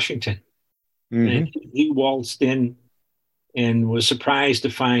to Washington. Mm-hmm. And he waltzed in and was surprised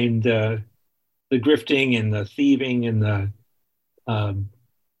to find the grifting and the thieving and the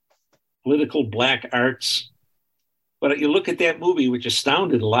political black arts. But you look at that movie, which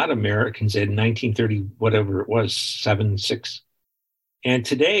astounded a lot of Americans in 1930, whatever it was, 7, 6. And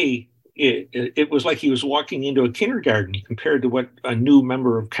today, it was like he was walking into a kindergarten compared to what a new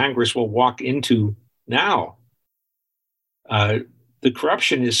member of Congress will walk into now. The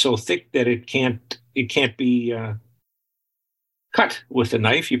corruption is so thick that it can't be cut with a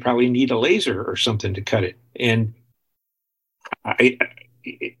knife. You probably need a laser or something to cut it. And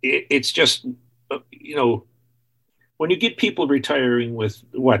it's just, you know, when you get people retiring with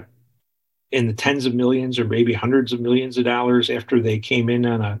what, in the tens of millions or maybe hundreds of millions of dollars after they came in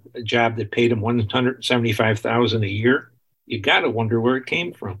on a job that paid them $175,000 a year, you got to wonder where it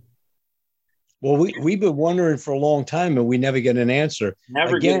came from. Well, we've been wondering for a long time, and we never get an answer.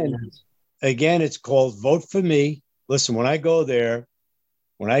 Never again, get an answer. Again, it's called Vote for Me. Listen, when I go there,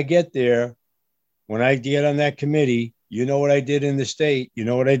 when I get there, when I get on that committee, you know what I did in the state, you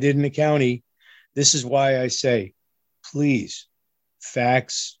know what I did in the county. This is why I say, please,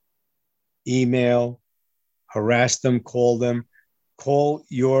 fax, email, harass them, call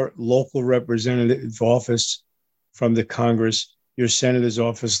your local representative office from the Congress, your senator's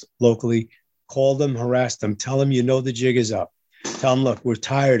office locally. Call them, harass them, tell them you know the jig is up. Tell them, look, we're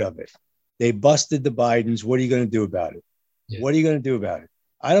tired of it. They busted the Bidens. What are you going to do about it? Yeah. What are you going to do about it?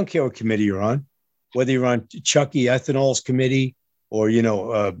 I don't care what committee you're on, whether you're on Chucky Ethanol's committee or,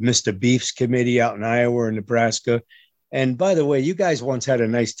 Mr. Beef's committee out in Iowa or Nebraska. And by the way, you guys once had a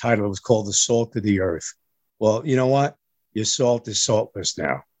nice title. It was called The Salt of the Earth. Well, you know what? Your salt is saltless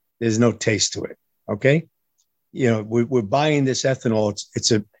now. There's no taste to it. Okay? We're buying this ethanol.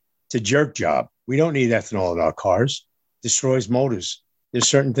 It's a jerk job. We don't need ethanol in our cars. Destroys motors. There's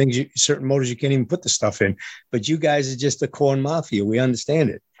certain motors you can't even put the stuff in. But you guys are just a corn mafia. We understand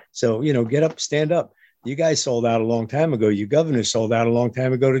it. So, get up, stand up. You guys sold out a long time ago. Your governor sold out a long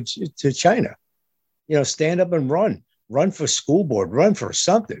time ago to China. Stand up and run. Run for school board. Run for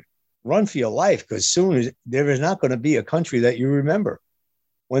something. Run for your life, because soon there is not going to be a country that you remember.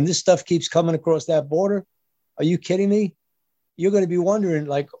 When this stuff keeps coming across that border, are you kidding me? You're going to be wondering,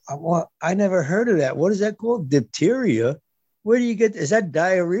 like, I never heard of that. What is that called? Diphtheria? Where do you get? Is that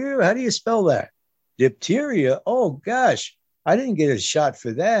diarrhea? How do you spell that? Diphtheria? Oh, gosh. I didn't get a shot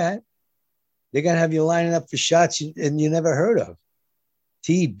for that. They're going to have you lining up for shots and you never heard of.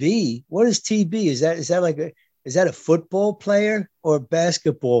 TB? What is TB? Is that a football player or a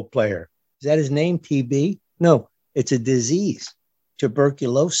basketball player? Is that his name, TB? No, it's a disease,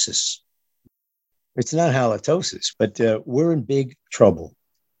 tuberculosis. It's not halitosis, but we're in big trouble.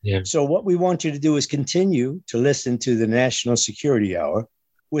 Yeah. So what we want you to do is continue to listen to the National Security Hour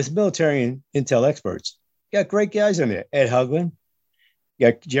with military and intel experts. You got great guys on there. Ed Hugland.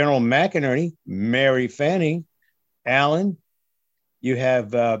 You got General McInerney, Mary Fanning, Allen. You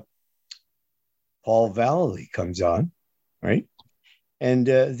have Paul Valley comes on, right? And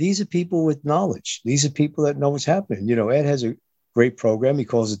these are people with knowledge. These are people that know what's happening. Ed has a great program. He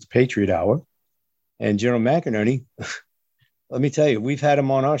calls it the Patriot Hour. And General McInerney, let me tell you, we've had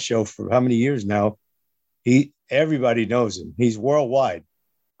him on our show for how many years now? Everybody knows him. He's worldwide.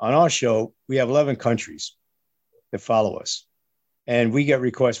 On our show, we have 11 countries that follow us. And we get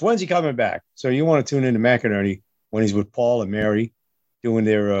requests, when's he coming back? So you want to tune into McInerney when he's with Paul and Mary doing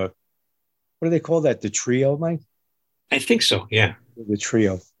their, what do they call that? The trio, Mike? I think so, yeah. The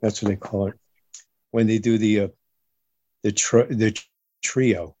trio, that's what they call it. When they do the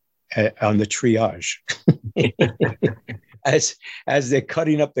trio on the triage. As they're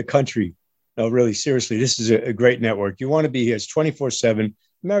cutting up the country. No, really, seriously, this is a great network. You want to be here. It's 24/7,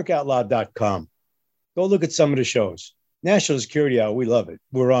 AmericaOutloud.com. Go look at some of the shows. National Security Hour, we love it.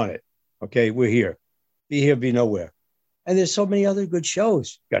 We're on it. Okay, we're here. Be here, be nowhere. And there's so many other good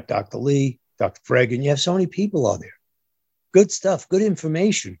shows. You got Dr. Lee, Dr. Fregan. You have so many people on there. Good stuff, good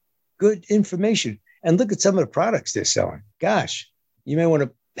information. And look at some of the products they're selling. Gosh, you may want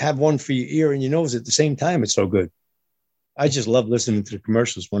to have one for your ear and your nose at the same time. It's so good. I just love listening to the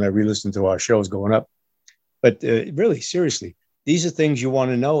commercials when I re-listen to our shows going up. But really, seriously, these are things you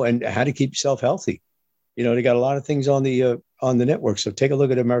want to know and how to keep yourself healthy. They got a lot of things on the network. So take a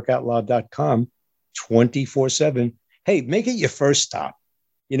look at AmericaOutloud.com 24/7. Hey, make it your first stop.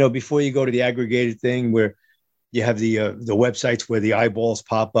 Before you go to the aggregated thing where you have the websites where the eyeballs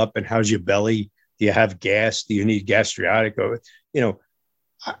pop up and how's your belly? Do you have gas? Do you need gastritic? Or,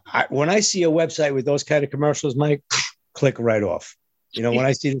 when I see a website with those kind of commercials, Mike, click right off. When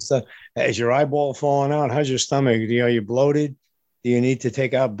I see this stuff, is your eyeball falling out? How's your stomach? Are you bloated? Do you need to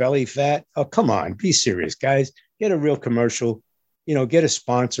take out belly fat? Oh, come on. Be serious, guys. Get a real commercial. Get a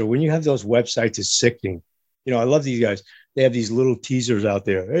sponsor. When you have those websites, it's sickening. I love these guys. They have these little teasers out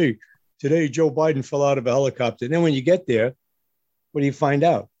there. Hey, today Joe Biden fell out of a helicopter. And then when you get there, what do you find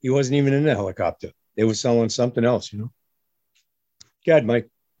out? He wasn't even in the helicopter. They were selling something else, Go ahead, Mike.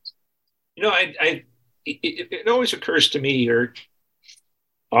 It always occurs to me, or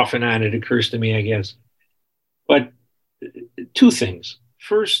off and on it occurs to me, I guess. But two things.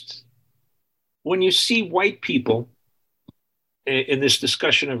 First, when you see white people in this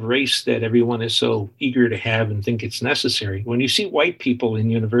discussion of race that everyone is so eager to have and think it's necessary, when you see white people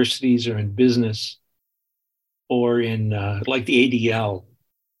in universities or in business or in like the ADL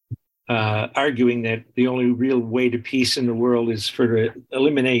arguing that the only real way to peace in the world is to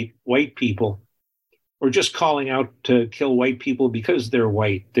eliminate white people, or just calling out to kill white people because they're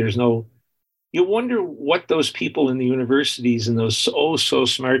white. There's no You wonder what those people in the universities and those so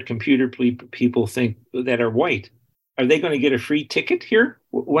smart computer people think that are white. Are they going to get a free ticket here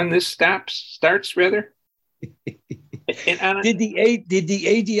when this starts rather? Did the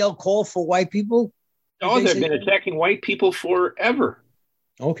ADL call for white people? They've been attacking white people forever.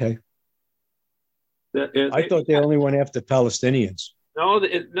 Okay. I thought they only went after Palestinians. No.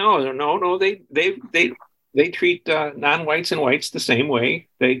 They treat non-whites and whites the same way.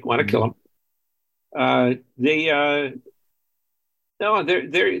 They want to kill them. They've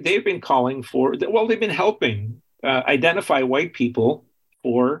been calling for. Well, they've been helping identify white people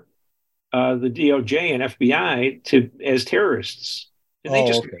for the DOJ and FBI as terrorists. And they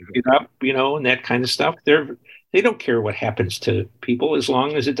just make it up, and that kind of stuff. They don't care what happens to people as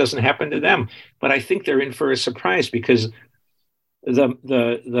long as it doesn't happen to them. But I think they're in for a surprise because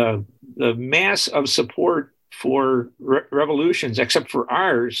the mass of support for revolutions, except for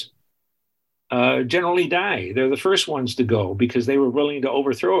ours, generally die. They're the first ones to go because they were willing to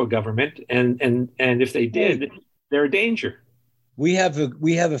overthrow a government, and if they did, they're a danger. We have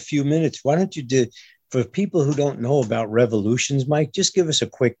a few minutes. Why don't you do, for people who don't know about revolutions, Mike, just give us a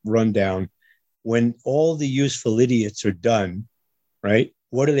quick rundown. When all the useful idiots are done, right?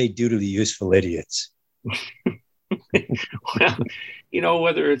 What do they do to the useful idiots? Well,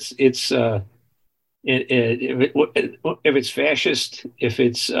 whether it's if it's fascist, if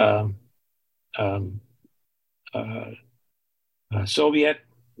it's Soviet,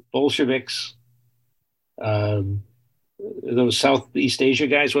 Bolsheviks, those Southeast Asia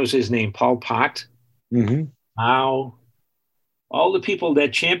guys, what was his name? Pol Pot, Mao, all the people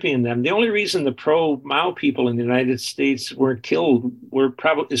that championed them. The only reason the pro-Mao people in the United States weren't killed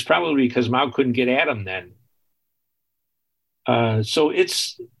is probably because Mao couldn't get at them then. So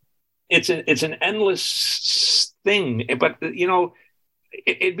it's an endless thing. But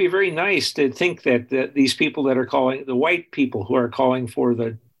it'd be very nice to think that these people that are calling, the white people who are calling for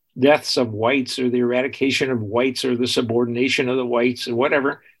the deaths of whites or the eradication of whites or the subordination of the whites or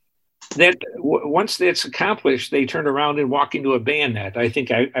whatever, that once that's accomplished, they turn around and walk into a bayonet. I think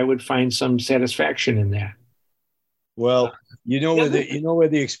I would find some satisfaction in that. Well, where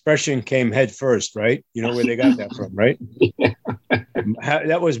the expression came head first, right? You know where they got that from, right? Yeah.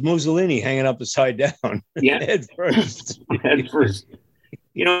 That was Mussolini hanging up upside down. Yeah, head first. Head first.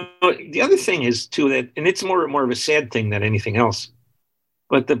 The other thing is too that, and it's more of a sad thing than anything else,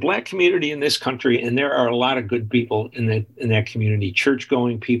 but the Black community in this country, and there are a lot of good people in that community,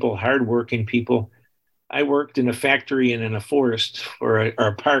 church-going people, hardworking people. I worked in a factory and in a forest or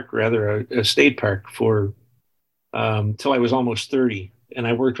a park, rather, a state park for till I was almost 30. And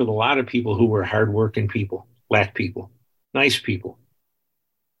I worked with a lot of people who were hardworking people, Black people, nice people.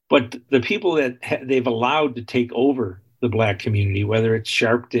 But the people that they've allowed to take over the Black community, whether it's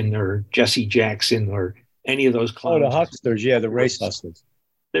Sharpton or Jesse Jackson or any of those clowns. Oh, the hucksters, yeah, the race hustlers.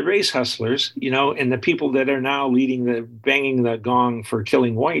 The race hustlers, and the people that are now banging the gong for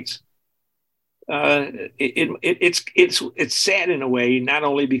killing whites. It's sad in a way, not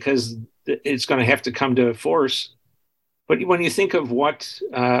only because it's going to have to come to force, but when you think of what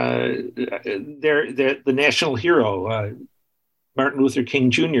the national hero, Martin Luther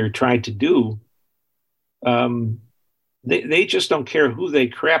King Jr. tried to do, they just don't care who they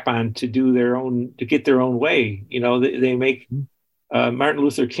crap on to get their own way. They make Martin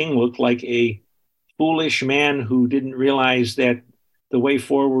Luther King look like a foolish man who didn't realize that the way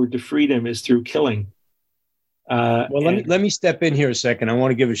forward to freedom is through killing. Let me step in here a second. I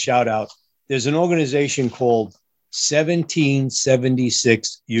want to give a shout out. There's an organization called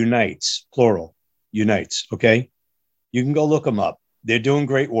 1776 Unites, plural, Unites. Okay. You can go look them up. They're doing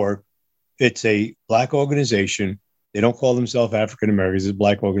great work. It's a Black organization. They don't call themselves African Americans. It's a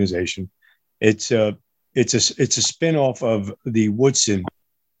Black organization. It's a spinoff of the Woodson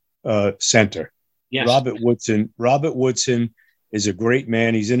Center. Yes. Robert Woodson is a great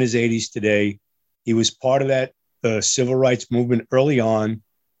man. He's in his 80s today. He was part of that civil rights movement early on,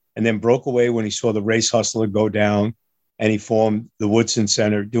 and then broke away when he saw the race hustler go down, and he formed the Woodson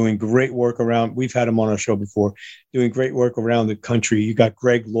Center, doing great work around. We've had him on our show before, doing great work around the country. You got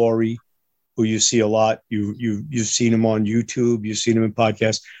Greg Laurie, who you see a lot. You've seen him on YouTube. You've seen him in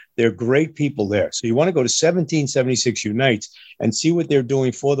podcasts. They're great people there. So you want to go to 1776 Unites and see what they're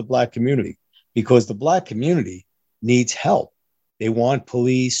doing for the Black community, because the Black community needs help. They want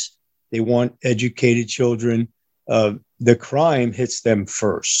police. They want educated children. The crime hits them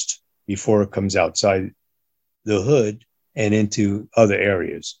first before it comes outside the hood and into other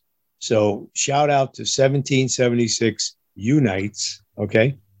areas. So shout out to 1776 Unites,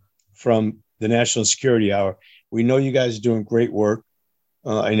 okay, from the National Security Hour. We know you guys are doing great work.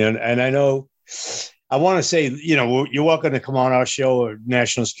 And I know I want to say, you're welcome to come on our show or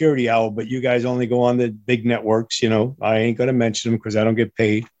National Security Hour, but you guys only go on the big networks. I ain't going to mention them because I don't get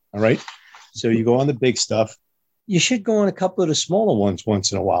paid. All right. So you go on the big stuff. You should go on a couple of the smaller ones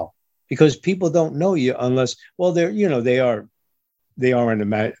once in a while, because people don't know you unless, well, they are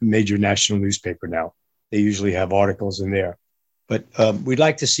in a major national newspaper now. They usually have articles in there, but we'd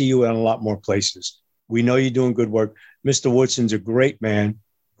like to see you in a lot more places. We know you're doing good work. Mr. Woodson's a great man,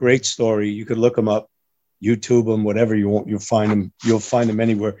 great story. You could look him up, YouTube them, whatever you want. You'll find them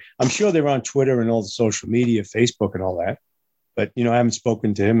anywhere. I'm sure they're on Twitter and all the social media, Facebook and all that. But, I haven't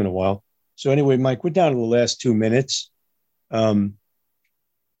spoken to him in a while. So anyway, Mike, we're down to the last 2 minutes. Boy,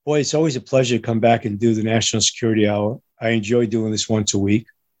 it's always a pleasure to come back and do the National Security Hour. I enjoy doing this once a week.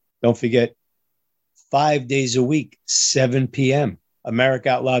 Don't forget, 5 days a week, 7 p.m.,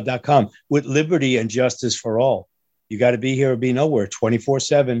 AmericaOutloud.com, with liberty and justice for all. You got to be here or be nowhere,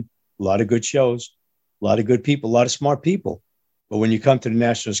 24/7. A lot of good shows, a lot of good people, a lot of smart people. But when you come to the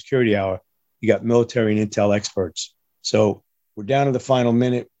National Security Hour, you got military and intel experts. So we're down to the final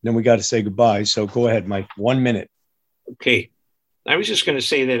minute. Then we got to say goodbye. So go ahead, Mike. 1 minute. Okay. I was just going to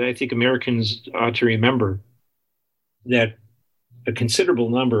say that I think Americans ought to remember that a considerable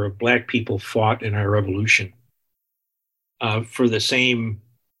number of Black people fought in our revolution for the same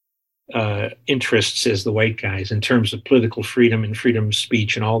interests as the white guys in terms of political freedom and freedom of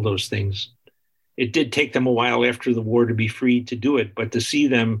speech and all those things. It did take them a while after the war to be freed to do it, but to see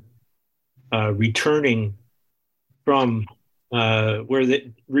them returning from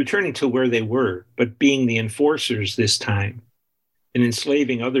returning to where they were, but being the enforcers this time and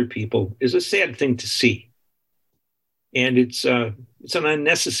enslaving other people is a sad thing to see. And it's an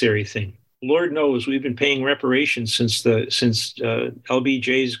unnecessary thing. Lord knows we've been paying reparations since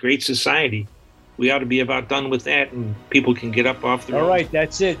LBJ's Great Society. We ought to be about done with that, and people can get up off the road. All right,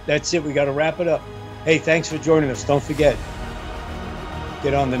 that's it. We got to wrap it up. Hey, thanks for joining us. Don't forget,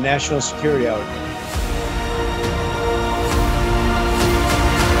 get on the National Security Hour.